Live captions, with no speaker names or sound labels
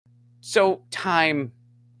So Time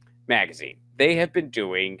magazine, they have been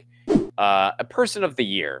doing a person of the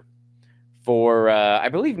year for, I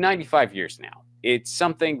believe, 95 years now. It's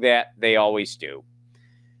something that they always do.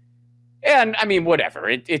 And I mean, whatever,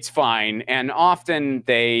 it's fine. And often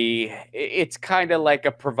it's kind of like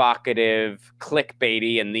a provocative,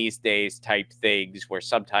 clickbaity in these days type things where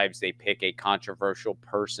sometimes they pick a controversial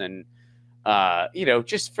person,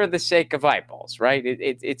 just for the sake of eyeballs, right?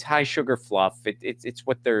 It's high sugar fluff. It's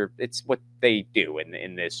what they do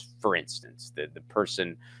in this, for instance, the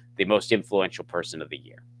person, the most influential person of the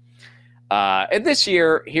year. And this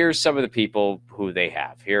year, here's some of the people who they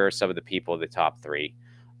have. Here are some of the people, the top three.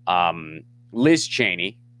 Liz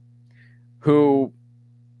Cheney,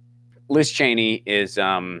 Liz Cheney is,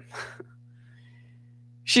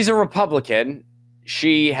 she's a Republican.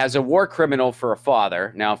 She has a war criminal for a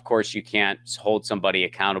father. Now, of course, you can't hold somebody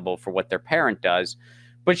accountable for what their parent does,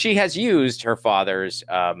 but she has used her father's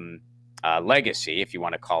legacy, if you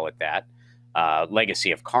want to call it that,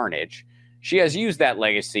 legacy of carnage. She has used that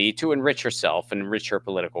legacy to enrich herself and enrich her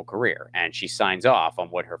political career, and she signs off on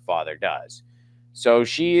what her father does. So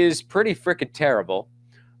she is pretty freaking terrible,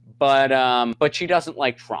 but she doesn't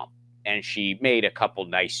like Trump, and she made a couple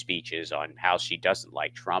nice speeches on how she doesn't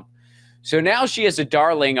like Trump. So now she is a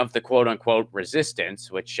darling of the quote-unquote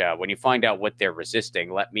resistance, which when you find out what they're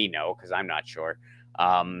resisting, let me know, because I'm not sure.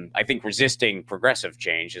 I think resisting progressive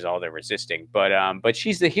change is all they're resisting. But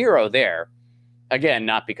she's the hero there. Again,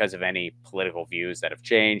 not because of any political views that have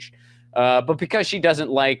changed, but because she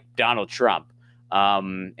doesn't like Donald Trump.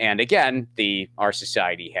 And again, our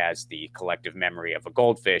society has the collective memory of a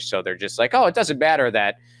goldfish. So they're just like, oh, it doesn't matter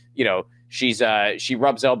that, she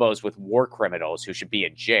rubs elbows with war criminals who should be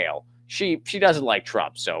in jail. She doesn't like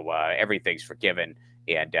Trump, so everything's forgiven,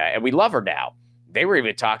 and we love her now. They were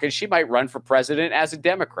even talking she might run for president as a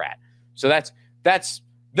Democrat. So that's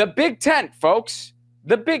the big tent, folks.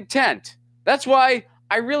 The big tent. That's why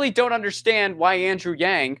I really don't understand why Andrew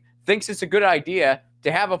Yang thinks it's a good idea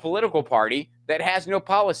to have a political party that has no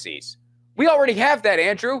policies. We already have that,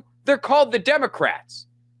 Andrew. They're called the Democrats.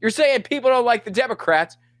 You're saying people don't like the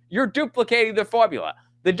Democrats. You're duplicating the formula.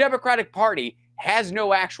 The Democratic Party has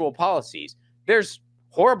no actual policies. There's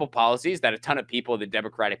horrible policies that a ton of people in the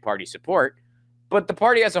Democratic Party support, but the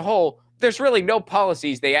party as a whole, there's really no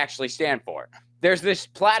policies they actually stand for. There's this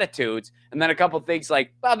platitudes and then a couple things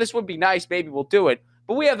like, well, this would be nice, maybe we'll do it,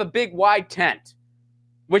 but we have a big wide tent,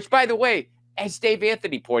 which, by the way, as Dave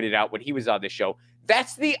Anthony pointed out when he was on the show,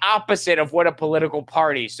 that's the opposite of what a political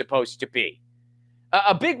party is supposed to be.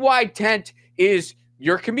 A big wide tent is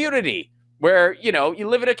your community, where, you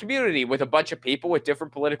live in a community with a bunch of people with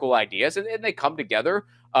different political ideas, and they come together,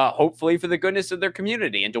 hopefully for the goodness of their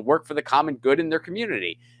community and to work for the common good in their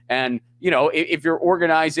community. And, if you're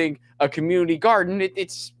organizing a community garden,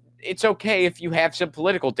 it's okay if you have some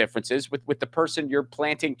political differences with the person you're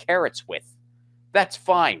planting carrots with. That's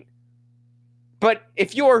fine. But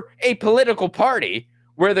if you're a political party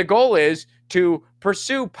where the goal is to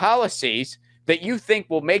pursue policies that you think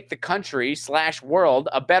will make the country / world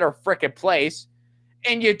a better frickin' place,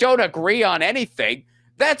 and you don't agree on anything,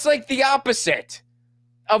 that's like the opposite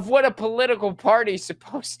of what a political party is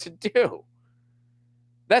supposed to do.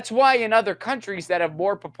 That's why in other countries that have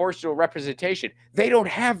more proportional representation, they don't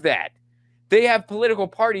have that. They have political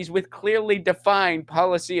parties with clearly defined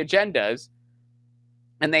policy agendas,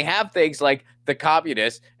 and they have things like the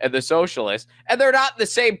communists and the socialists, and they're not the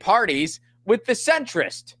same parties with the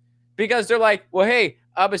centrist. Because they're like, well, hey,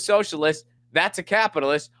 I'm a socialist. That's a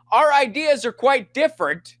capitalist. Our ideas are quite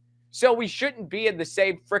different, so we shouldn't be in the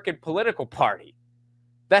same frickin' political party.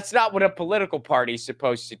 That's not what a political party is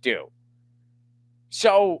supposed to do.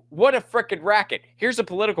 So what a frickin' racket. Here's a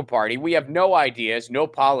political party. We have no ideas, no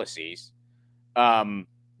policies,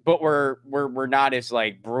 but we're not as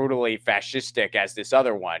like brutally fascistic as this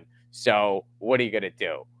other one. So what are you gonna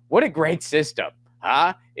do? What a great system.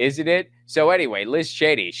 Huh? Isn't it? So anyway, Liz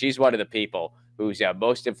Cheney, she's one of the people who's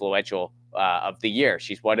most influential of the year.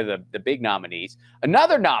 She's one of the big nominees.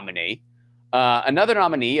 Another nominee,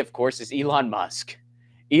 of course, is Elon Musk.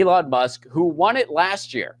 Elon Musk, who won it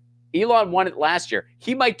last year. Elon won it last year.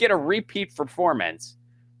 He might get a repeat performance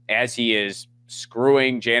as he is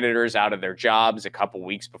screwing janitors out of their jobs a couple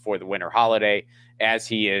weeks before the winter holiday, as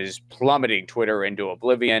he is plummeting Twitter into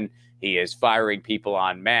oblivion. He is firing people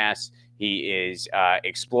en masse. He is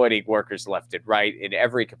exploiting workers left and right in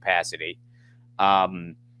every capacity.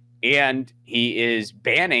 And he is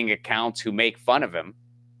banning accounts who make fun of him.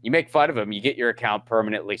 You make fun of him, you get your account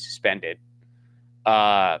permanently suspended.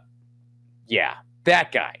 Yeah,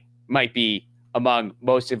 that guy might be among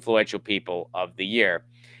most influential people of the year.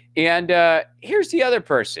 And here's the other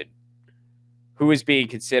person who is being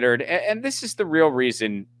considered, and this is the real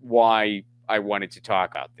reason why I wanted to talk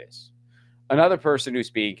about this. Another person who's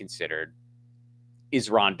being considered is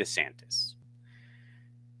Ron DeSantis.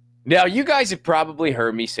 Now, you guys have probably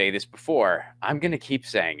heard me say this before. I'm going to keep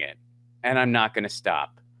saying it, and I'm not going to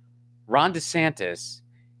stop. Ron DeSantis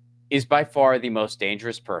is by far the most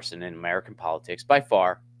dangerous person in American politics, by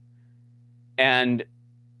far. And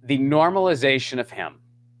the normalization of him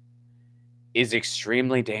is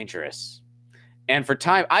extremely dangerous. And for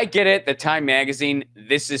Time, I get it, the Time magazine,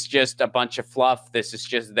 this is just a bunch of fluff. This is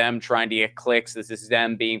just them trying to get clicks. This is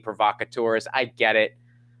them being provocateurs. I get it.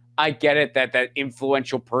 I get it that that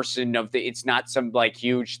influential person of the, it's not some like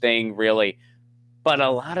huge thing really, but a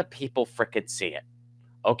lot of people frickin' see it.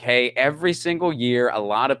 Okay, every single year, a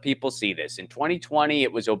lot of people see this. In 2020,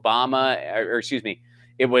 it was Obama, or excuse me,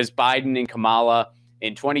 it was Biden and Kamala.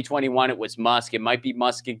 In 2021, it was Musk. It might be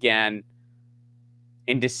Musk again.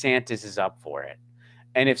 And DeSantis is up for it.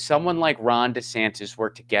 And if someone like Ron DeSantis were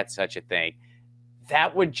to get such a thing,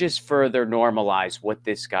 that would just further normalize what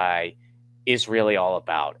this guy is really all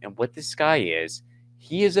about. And what this guy is,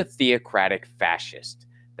 he is a theocratic fascist.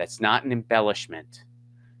 That's not an embellishment.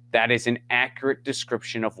 That is an accurate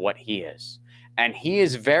description of what he is. And he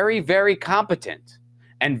is very, very competent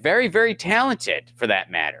and very, very talented, for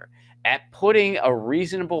that matter, at putting a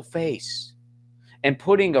reasonable face and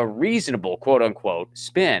putting a reasonable, quote unquote,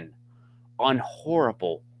 spin on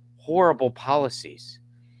horrible, horrible policies.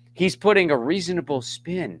 He's putting a reasonable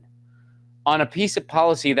spin on a piece of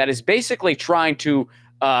policy that is basically trying to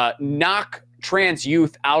knock trans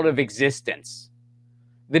youth out of existence.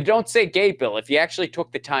 The Don't Say Gay bill, if you actually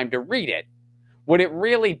took the time to read it, what it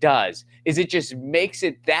really does is it just makes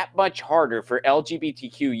it that much harder for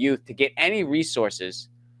LGBTQ youth to get any resources,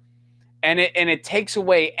 and it takes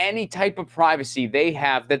away any type of privacy they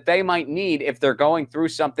have that they might need if they're going through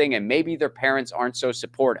something and maybe their parents aren't so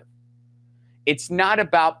supportive. It's not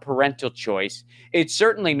about parental choice. It's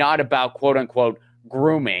certainly not about, quote unquote,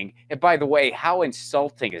 grooming. And by the way, how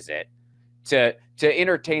insulting is it to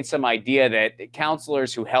entertain some idea that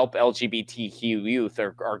counselors who help LGBTQ youth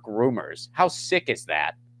are groomers? How sick is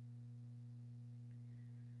that?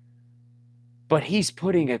 But he's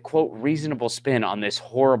putting a, quote, reasonable spin on this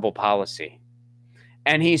horrible policy.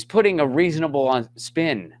 And he's putting a reasonable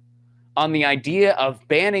spin on the idea of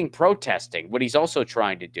banning protesting, what he's also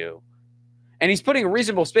trying to do. And he's putting a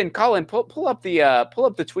reasonable spin. Colin, pull up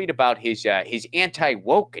the tweet about his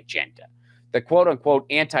anti-woke agenda. The quote-unquote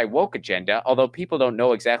anti-woke agenda, although people don't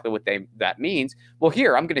know exactly what that means. Well,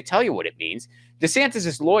 here, I'm going to tell you what it means.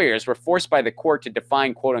 DeSantis' lawyers were forced by the court to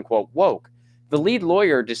define quote-unquote woke. The lead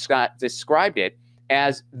lawyer described it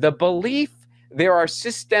as the belief there are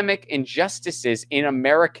systemic injustices in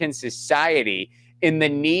American society and the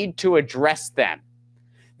need to address them.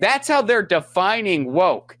 That's how they're defining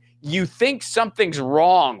woke. You think something's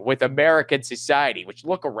wrong with American society, which,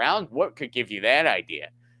 look around, what could give you that idea?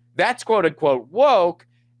 That's quote unquote woke,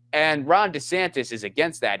 and Ron DeSantis is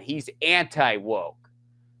against that. He's anti-woke.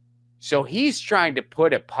 So he's trying to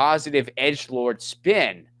put a positive edgelord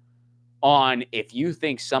spin on, if you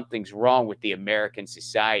think something's wrong with the American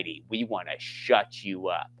society, we want to shut you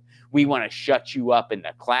up. We want to shut you up in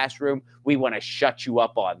the classroom. We want to shut you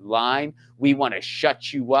up online. We want to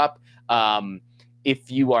shut you up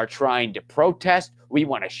if you are trying to protest. We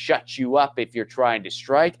want to shut you up if you're trying to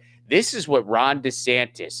strike. This is what Ron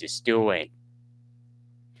DeSantis is doing.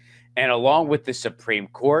 And along with the Supreme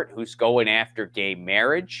Court, who's going after gay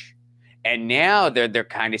marriage, and now they're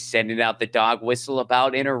kind of sending out the dog whistle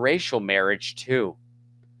about interracial marriage too.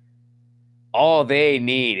 All they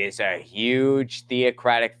need is a huge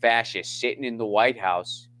theocratic fascist sitting in the White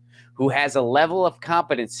House who has a level of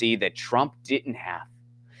competency that Trump didn't have.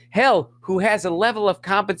 Hell, who has a level of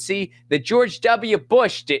competency that George W.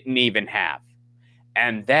 Bush didn't even have.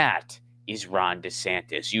 And that is Ron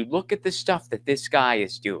DeSantis. You look at the stuff that this guy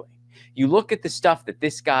is doing. You look at the stuff that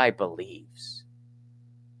this guy believes.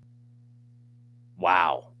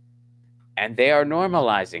 Wow. And they are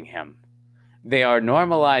normalizing him. They are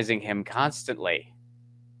normalizing him constantly.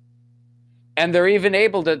 And they're even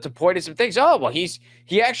able to point at some things. Oh, well,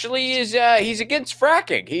 he actually is, he's against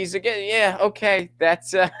fracking. He's against, yeah, okay.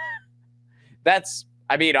 That's, I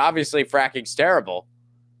mean, obviously fracking's terrible.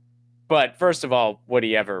 But first of all, would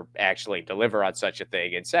he ever actually deliver on such a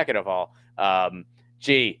thing? And second of all,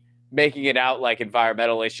 making it out like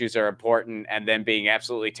environmental issues are important and then being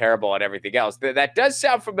absolutely terrible at everything else. That does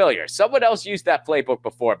sound familiar. Someone else used that playbook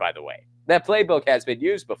before, by the way. That playbook has been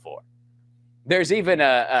used before. There's even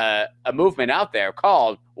a movement out there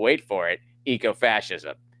called, wait for it,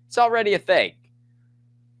 ecofascism. It's already a thing.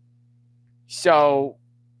 So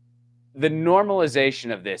the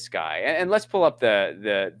normalization of this guy, and let's pull up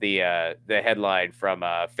the headline from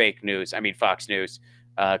fake news. I mean Fox News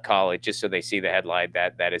College, just so they see the headline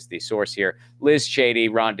that is the source here. Liz Cheney,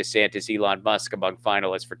 Ron DeSantis, Elon Musk among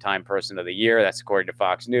finalists for Time Person of the Year. That's according to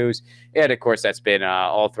Fox News, and of course that's been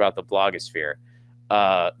all throughout the blogosphere.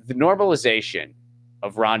 The normalization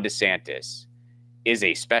of Ron DeSantis is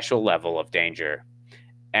a special level of danger,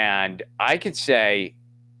 and I could say,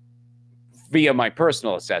 via my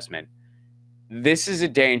personal assessment, this is a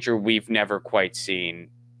danger we've never quite seen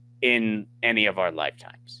in any of our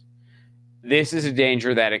lifetimes. This is a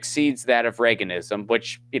danger that exceeds that of Reaganism,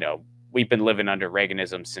 which, you know, we've been living under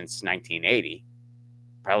Reaganism since 1980,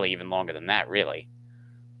 probably even longer than that, really.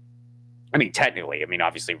 I mean, technically, I mean,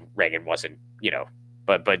 obviously Reagan wasn't, you know,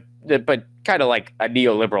 but kind of like a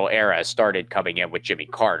neoliberal era started coming in with Jimmy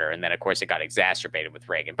Carter, and then of course it got exacerbated with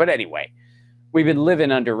Reagan. But anyway, we've been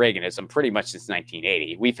living under Reaganism pretty much since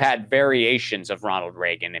 1980. We've had variations of Ronald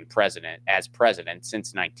Reagan as president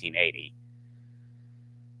since 1980.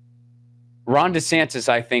 Ron DeSantis,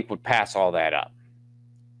 I think, would pass all that up.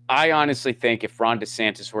 I honestly think if Ron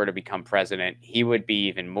DeSantis were to become president, he would be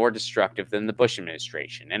even more destructive than the Bush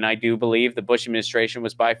administration. And I do believe the Bush administration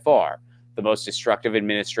was by far the most destructive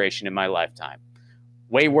administration in my lifetime.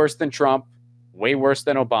 Way worse than Trump, way worse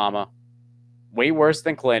than Obama, way worse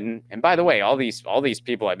than Clinton. And by the way, all these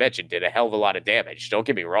people I mentioned did a hell of a lot of damage. Don't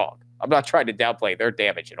get me wrong. I'm not trying to downplay their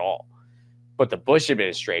damage at all. But the Bush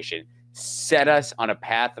administration set us on a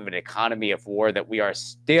path of an economy of war that we are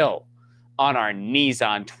still on our knees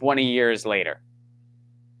on 20 years later.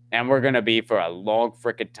 And we're going to be for a long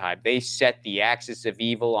frickin' time. They set the axis of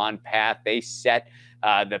evil on path. They set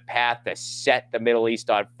the path to set the Middle East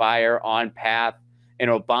on fire on path. And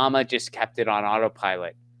Obama just kept it on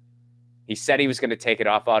autopilot. He said he was going to take it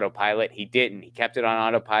off autopilot. He didn't. He kept it on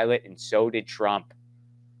autopilot, and so did Trump.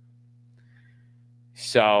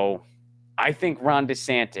 So I think Ron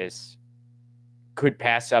DeSantis could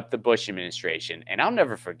pass up the Bush administration. And I'll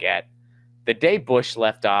never forget the day Bush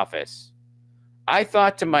left office. I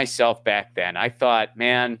thought to myself back then, I thought,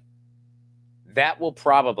 man, that will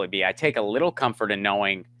probably be, I take a little comfort in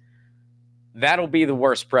knowing that'll be the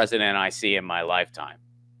worst president I see in my lifetime.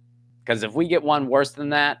 Because if we get one worse than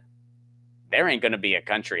that, there ain't going to be a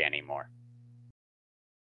country anymore.